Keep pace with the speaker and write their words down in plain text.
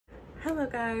Hello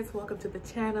guys, welcome to the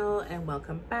channel and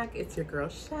welcome back. It's your girl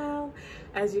Chelle.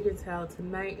 As you can tell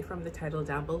tonight from the title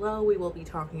down below, we will be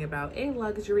talking about a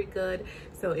luxury good.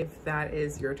 So if that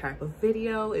is your type of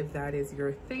video, if that is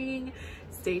your thing,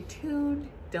 stay tuned.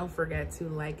 Don't forget to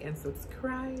like and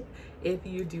subscribe if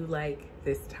you do like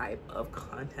this type of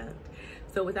content.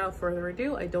 So without further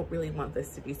ado, I don't really want this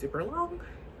to be super long.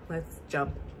 Let's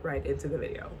jump right into the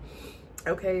video.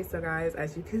 Okay, so guys,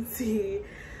 as you can see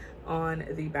on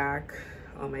the back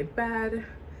on my bed,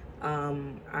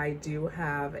 I do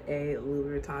have a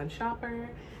Louis Vuitton shopper,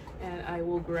 and I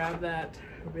will grab that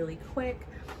really quick.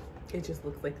 It just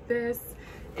looks like this.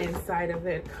 Inside of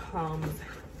it comes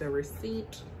the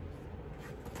receipt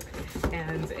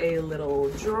and a little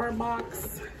drawer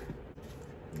box.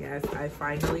 Yes, I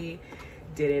finally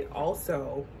did it.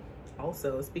 Also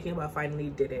speaking about finally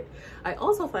did it, I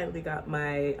also finally got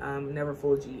my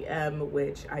Neverfull GM,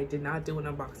 which I did not do an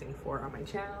unboxing for on my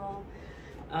channel.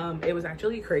 It was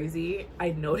actually crazy.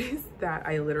 I noticed that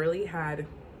I literally had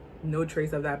no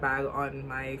trace of that bag on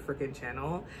my freaking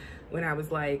channel when I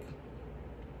was like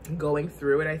going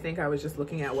through it. I think I was just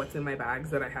looking at what's in my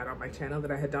bags that I had on my channel, that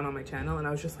I had done on my channel, and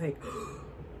I was just like,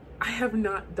 I have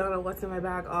not done a what's in my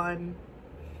bag on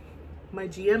my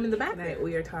GM in the back. Tonight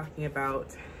we are talking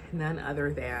about none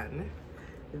other than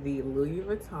the Louis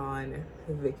Vuitton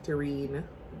Victorine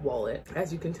wallet.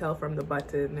 As you can tell from the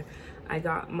button, I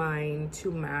got mine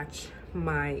to match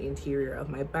my interior of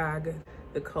my bag.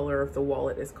 The color of the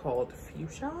wallet is called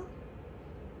fuchsia.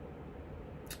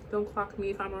 Don't clock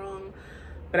me if I'm wrong,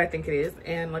 but I think it is.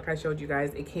 And like I showed you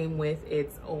guys, it came with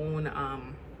its own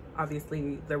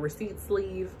obviously the receipt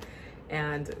sleeve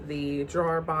and the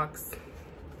drawer box,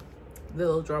 the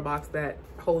little drawer box that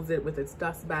holds it with its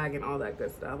dust bag and all that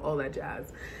good stuff, all that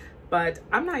jazz. But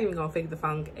I'm not even gonna fake the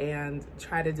funk and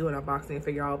try to do an unboxing and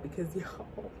figure out, because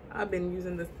y'all, I've been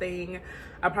using this thing.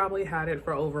 I probably had it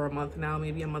for over a month now,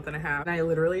 maybe a month and a half. And I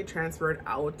literally transferred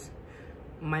out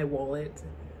my wallet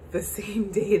the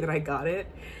same day that I got it.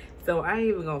 So I ain't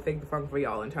even gonna fake the funk for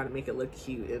y'all and try to make it look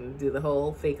cute and do the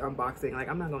whole fake unboxing. Like,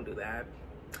 I'm not gonna do that.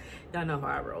 Y'all know how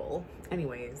I roll.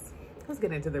 Anyways, let's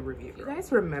get into the review. You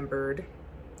guys remembered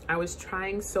I was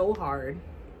trying so hard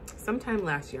sometime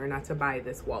last year not to buy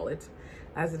this wallet,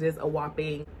 as it is a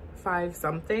whopping $5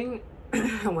 something.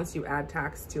 Once you add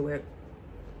tax to it,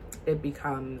 it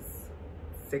becomes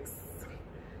six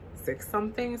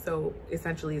something. So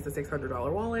essentially it's a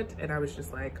 $600 wallet, and I was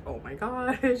just like, oh my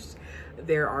gosh,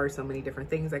 there are so many different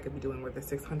things I could be doing with the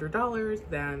 $600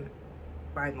 than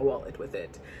buying a wallet with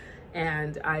it.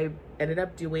 And I ended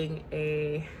up doing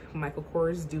a Michael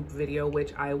Kors dupe video,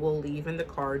 which I will leave in the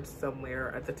cards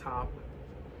somewhere at the top,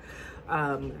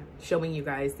 showing you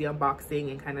guys the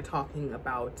unboxing and kind of talking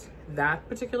about that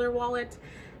particular wallet.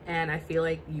 And I feel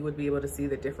like you would be able to see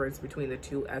the difference between the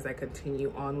two as I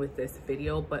continue on with this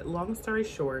video. But long story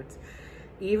short,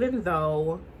 even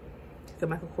though the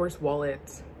Michael Kors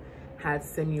wallet had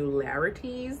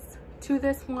similarities to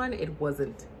this one, it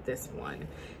wasn't this one.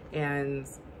 And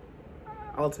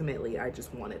ultimately I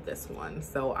just wanted this one,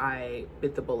 so I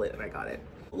bit the bullet and I got it.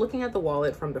 Looking at the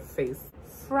wallet from the face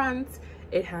front,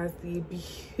 it has the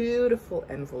beautiful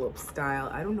envelope style.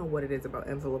 I don't know what it is about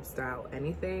envelope style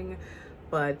anything,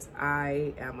 but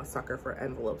I am a sucker for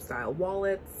envelope style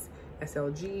wallets,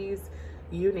 SLGs,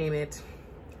 you name it,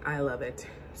 I love it.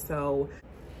 So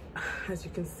as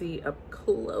you can see up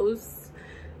close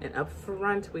and up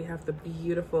front, we have the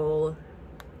beautiful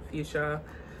fuchsia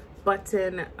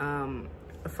button.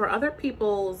 For other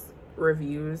people's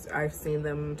reviews, I've seen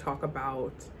them talk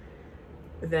about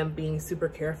them being super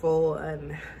careful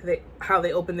and how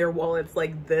they open their wallets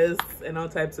like this and all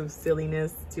types of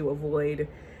silliness to avoid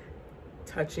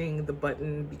touching the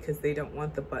button because they don't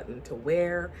want the button to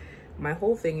wear. My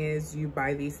whole thing is you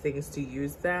buy these things to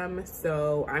use them.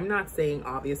 So I'm not saying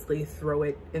obviously throw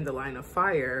it in the line of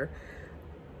fire,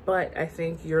 but I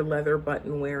think your leather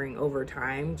button wearing over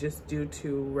time, just due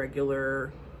to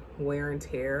regular wear and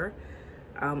tear,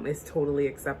 is totally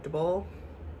acceptable.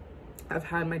 I've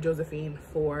had my Josephine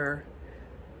for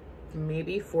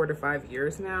maybe 4 to 5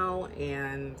 years now,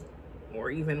 or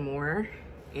even more,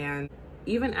 and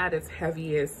even at its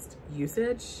heaviest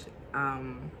usage,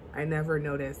 I never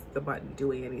noticed the button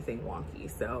doing anything wonky.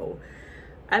 So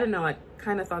I don't know, I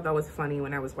kind of thought that was funny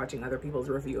when I was watching other people's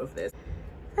review of this.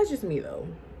 That's just me though.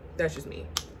 That's just me.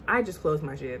 I just close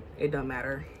my shit. It doesn't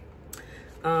matter.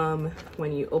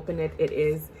 When you open it, it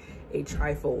is a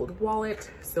trifold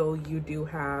wallet. So you do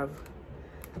have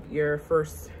your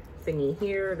first thingy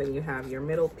here, then you have your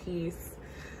middle piece,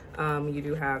 You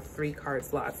do have 3 card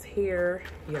slots here,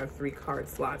 you have 3 card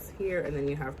slots here, and then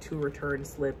you have 2 return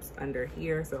slips under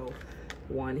here. So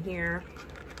one here,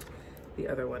 the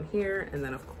other one here, and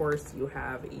then of course you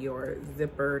have your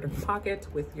zippered pocket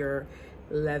with your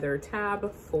leather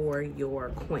tab for your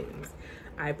coins.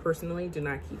 I personally do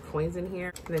not keep coins in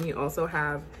here. And then you also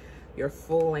have your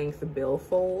full-length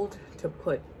billfold to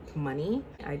put money.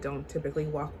 I don't typically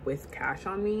walk with cash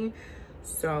on me,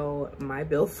 so my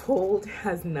billfold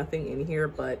has nothing in here,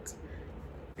 but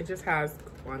it just has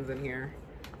coupons in here,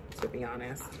 to be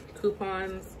honest.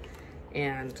 Coupons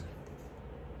and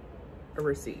a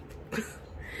receipt.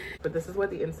 But this is what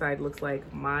the inside looks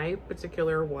like. My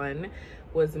particular one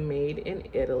was made in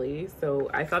Italy, so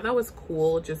I thought that was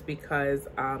cool just because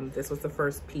this was the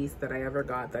first piece that I ever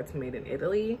got that's made in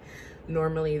Italy.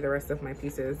 Normally the rest of my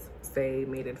pieces say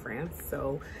made in France,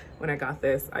 so when I got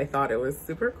this I thought it was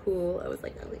super cool. I was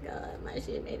like, oh my god, my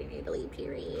shit made in Italy,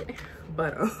 period.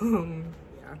 But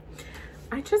yeah,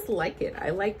 I just like it. I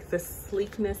like the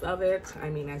sleekness of it. I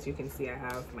mean, as you can see, I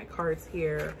have my cards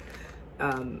here.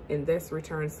 In this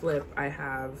return slip, I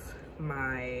have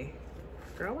my,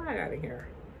 girl, what I got in here?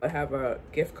 I have a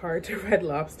gift card to Red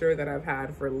Lobster that I've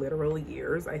had for literal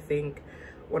years. I think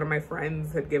one of my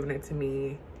friends had given it to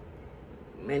me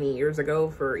many years ago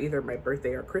for either my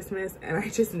birthday or Christmas, and I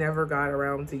just never got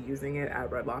around to using it at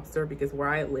Red Lobster because where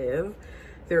I live,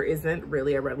 there isn't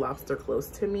really a Red Lobster close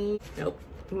to me. Nope.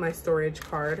 My storage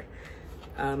card.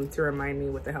 To remind me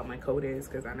what the hell my code is,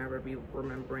 because I never be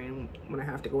remembering when I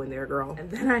have to go in there, girl. And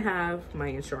then I have my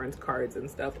insurance cards and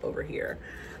stuff over here.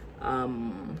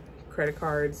 Credit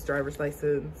cards, driver's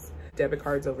license, debit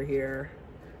cards over here.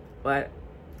 But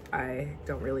I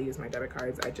don't really use my debit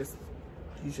cards. I just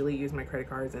usually use my credit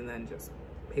cards and then just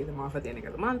pay them off at the end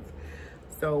of the month.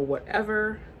 So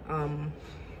whatever,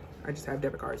 I just have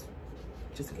debit cards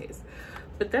just in case.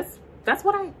 But that's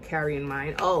what I carry in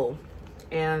mine. Oh,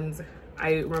 and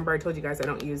I remember I told you guys I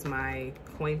don't use my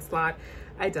coin slot.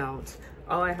 I don't.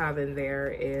 All I have in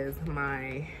there is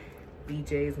my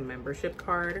BJ's membership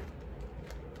card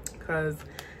because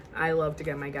I love to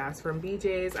get my gas from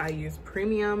BJ's. I use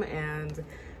premium, and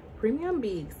premium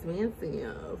be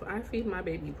expensive. I feed my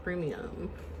baby premium.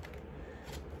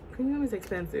 Premium is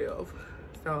expensive.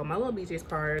 So my little BJ's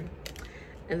card.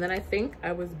 And then I think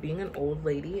I was being an old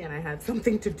lady and I had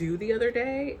something to do the other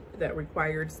day that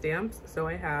required stamps. So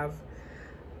I have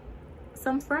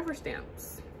some forever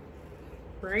stamps,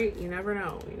 right? You never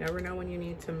know. You never know when you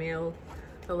need to mail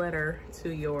a letter to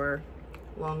your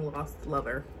long lost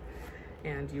lover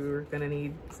and you're gonna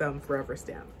need some forever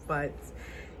stamps. But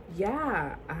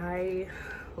yeah, I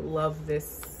love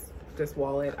this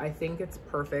wallet. I think it's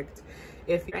perfect.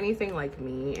 If you're anything like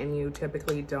me and you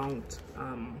typically don't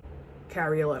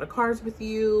carry a lot of cards with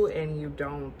you and you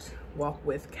don't walk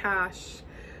with cash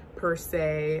per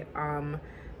se,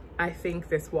 I think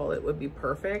this wallet would be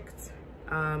perfect.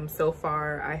 So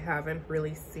far, I haven't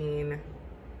really seen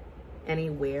any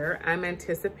wear. I'm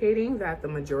anticipating that the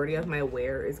majority of my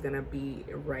wear is gonna be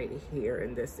right here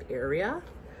in this area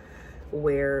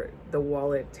where the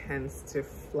wallet tends to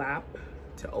flap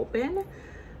to open.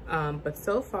 But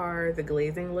so far, the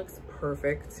glazing looks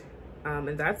perfect.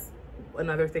 And that's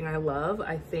another thing I love.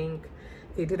 I think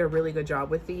they did a really good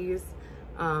job with these.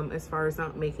 As far as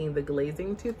not making the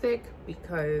glazing too thick,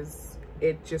 because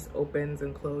it just opens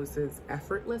and closes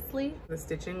effortlessly. The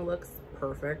stitching looks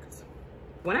perfect.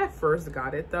 When I first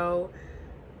got it though,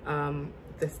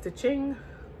 the stitching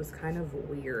was kind of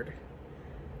weird.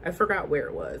 I forgot where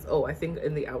it was. Oh, I think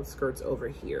in the outskirts over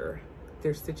here.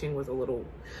 Their stitching was a little,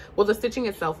 well, the stitching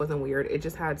itself wasn't weird. It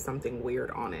just had something weird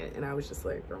on it. And I was just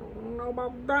like, I don't know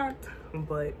about that.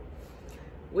 But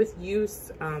with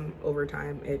use over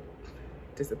time, it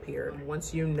disappeared.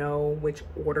 Once you know which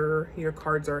order your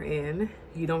cards are in,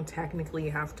 you don't technically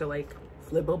have to like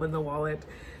flip open the wallet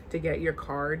to get your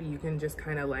card. You can just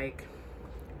kind of like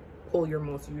pull your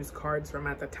most used cards from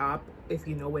at the top if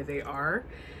you know where they are.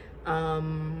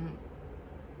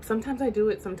 Sometimes I do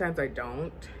it, sometimes I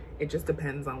don't. It just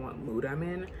depends on what mood I'm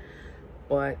in.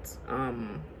 But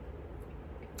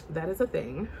that is a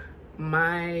thing.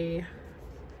 My,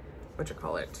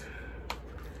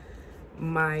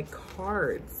 my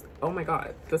cards, oh my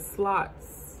god, the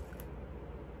slots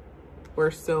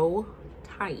were so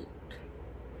tight.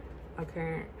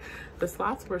 Okay, the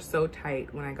slots were so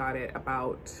tight when I got it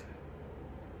about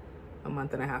a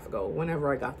month and a half ago,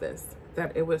 whenever I got this,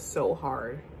 that it was so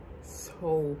hard,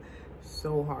 so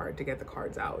hard to get the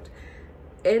cards out.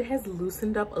 It has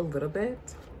loosened up a little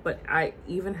bit, but I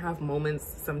even have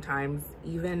moments sometimes,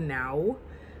 even now,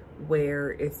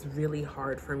 where it's really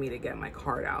hard for me to get my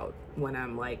card out when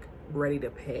I'm like ready to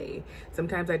pay.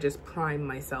 Sometimes I just prime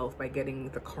myself by getting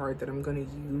the card that I'm going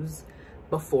to use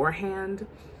beforehand,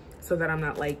 so that I'm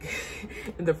not like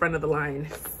in the front of the line,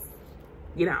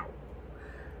 you know,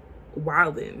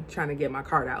 wilding trying to get my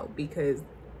card out, because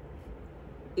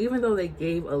even though they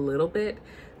gave a little bit,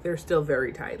 they're still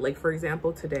very tight. Like for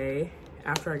example, today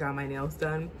after I got my nails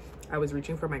done, I was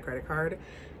reaching for my credit card,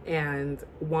 and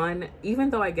even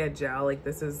though I get gel, like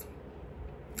this is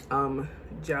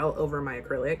gel over my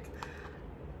acrylic,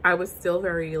 I was still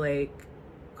very like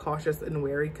cautious and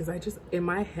wary, because in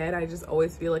my head I just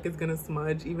always feel like it's gonna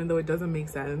smudge, even though it doesn't make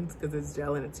sense because it's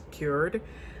gel and it's cured.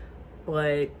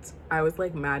 But I was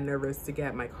like mad nervous to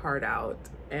get my card out,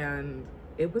 and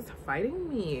it was fighting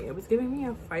me. It was giving me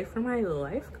a fight for my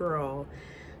life, girl.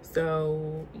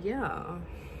 So yeah,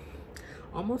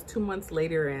 almost 2 months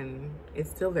later and it's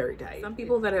still very tight. Some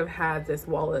people that have had this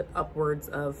wallet upwards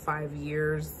of 5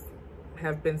 years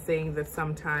have been saying that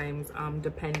sometimes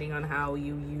depending on how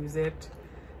you use it,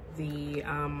 the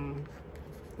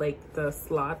like the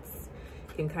slots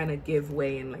can kind of give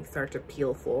way and like start to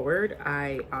peel forward.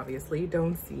 I obviously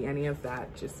don't see any of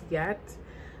that just yet,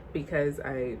 because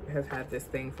I have had this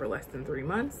thing for less than 3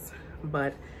 months,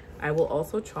 but I will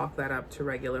also chalk that up to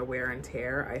regular wear and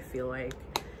tear. I feel like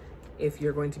if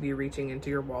you're going to be reaching into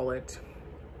your wallet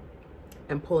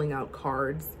and pulling out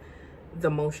cards, the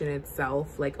motion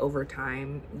itself, like over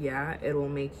time, yeah, it'll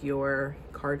make your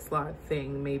card slot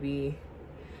thing maybe,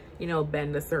 you know,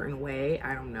 bend a certain way.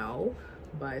 I don't know,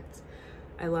 but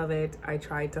I love it. I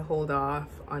tried to hold off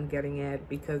on getting it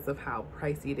because of how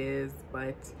pricey it is,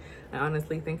 but I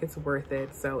honestly think it's worth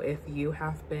it. So if you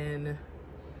have been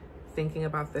thinking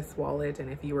about this wallet,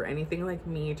 and if you were anything like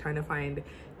me, trying to find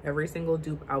every single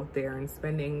dupe out there and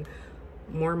spending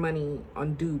more money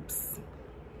on dupes,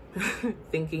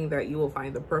 thinking that you will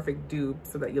find the perfect dupe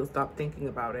so that you'll stop thinking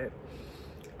about it,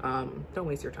 don't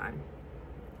waste your time.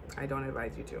 I don't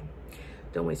advise you to.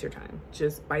 Don't waste your time.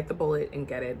 Just bite the bullet and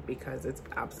get it, because it's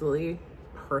absolutely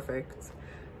perfect.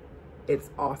 It's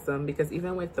awesome, because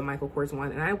even with the Michael Kors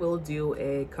one, and I will do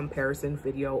a comparison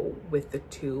video with the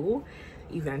two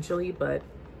eventually, but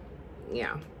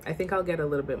yeah, I think I'll get a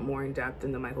little bit more in depth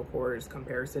in the Michael Kors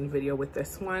comparison video with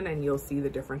this one, and you'll see the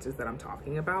differences that I'm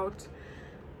talking about.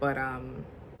 But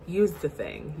use the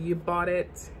thing. You bought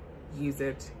it, use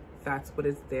it. That's what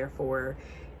it's there for.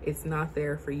 It's not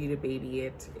there for you to baby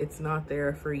it. It's not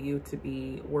there for you to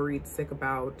be worried sick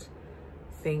about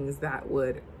things that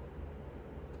would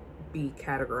be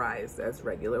categorized as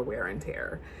regular wear and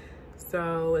tear.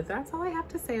 So that's all I have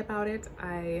to say about it.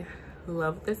 I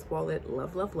love this wallet.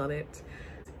 Love, love, love it.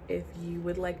 If you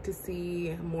would like to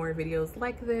see more videos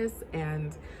like this,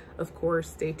 and of course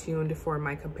stay tuned for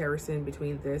my comparison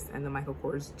between this and the Michael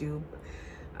Kors dupe,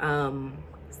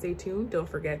 stay tuned. Don't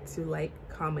forget to like,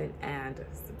 comment, and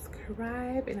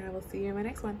subscribe, and I will see you in my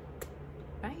next one.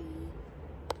 Bye.